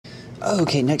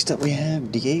Okay, next up we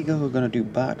have Diego. We're going to do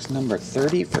box number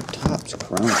 30 for Topps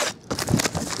Chrome.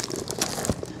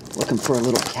 Looking for a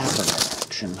little Kaepernick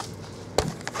action.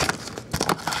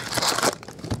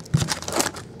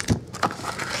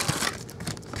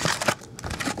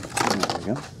 There we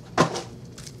go.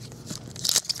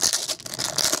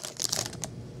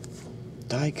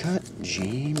 Die cut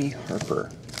Jamie Harper.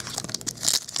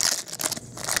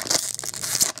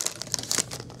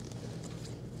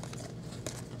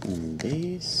 And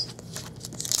base.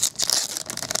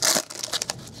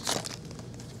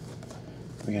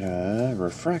 We got a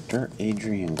refractor,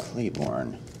 Adrian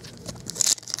Claiborne.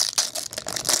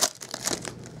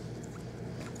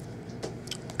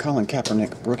 Colin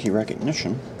Kaepernick rookie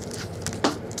recognition.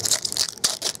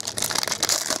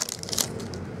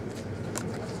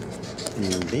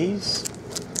 And base.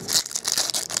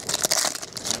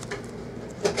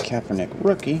 Kaepernick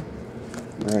rookie,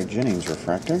 Greg Jennings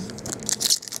refractor.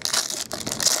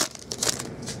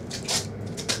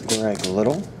 Greg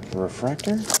Little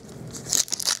refractor.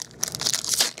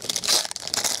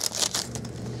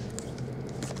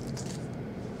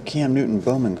 Cam Newton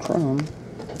Bowman Chrome.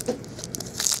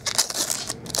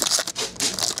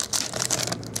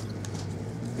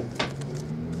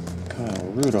 Kyle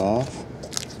Rudolph.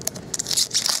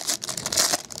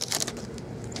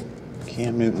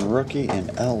 Cam Newton rookie and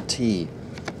LT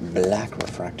black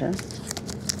refractor.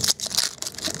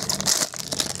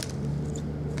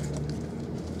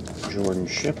 Jordan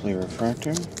Shipley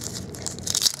refractor.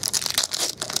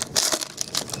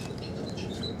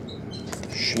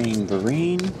 Shane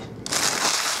Vereen.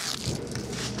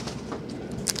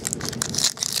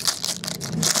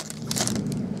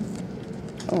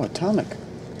 Oh, Atomic.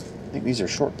 I think these are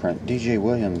short print. DJ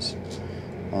Williams.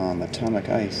 Atomic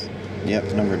Ice.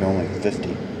 Yep, numbered only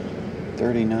 50.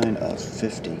 39 of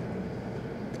 50.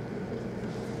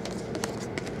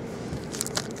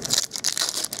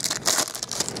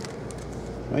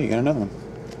 Oh, you got another one.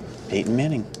 Peyton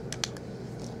Manning.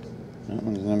 That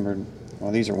one's numbered.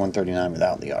 Well, these are 139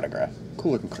 without the autograph.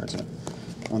 Cool looking cards in it.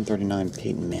 139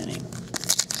 Peyton Manning.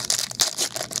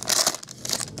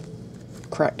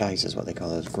 Cracked ice is what they call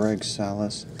those. Greg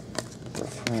Salas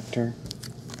refractor.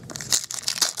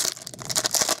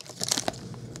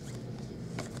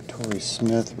 Torrey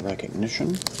Smith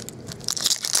recognition.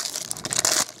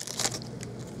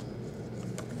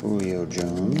 Julio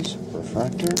Jones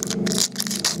refractor.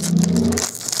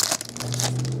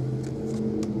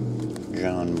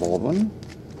 John Baldwin.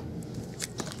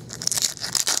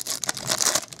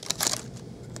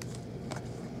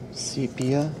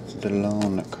 Sepia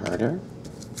DeLone Carter.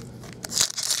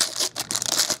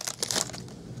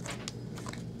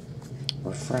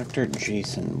 Refractor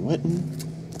Jason Witten.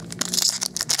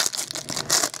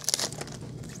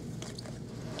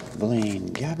 Blaine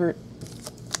Gabbert.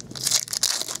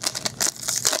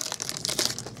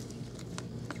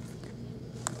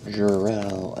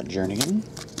 Jarrell Jernigan.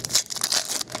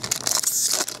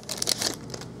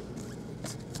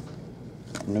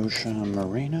 Noshan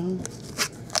Moreno.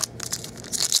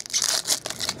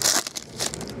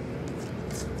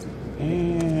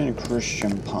 And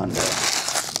Christian Ponder.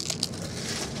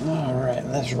 Alright,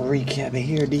 let's recap it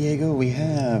here, Diego. We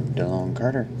have DeLone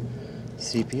Carter,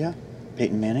 Sepia,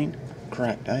 Peyton Manning,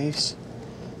 Cracked Ice,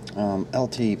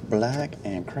 LT Black,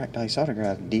 and Cracked Ice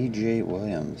autograph, DJ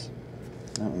Williams.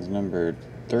 That one's numbered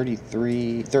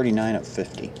 39 of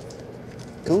 50.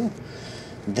 Cool.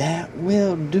 That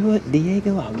will do it,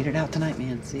 Diego. I'll get it out tonight,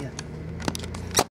 man. See ya.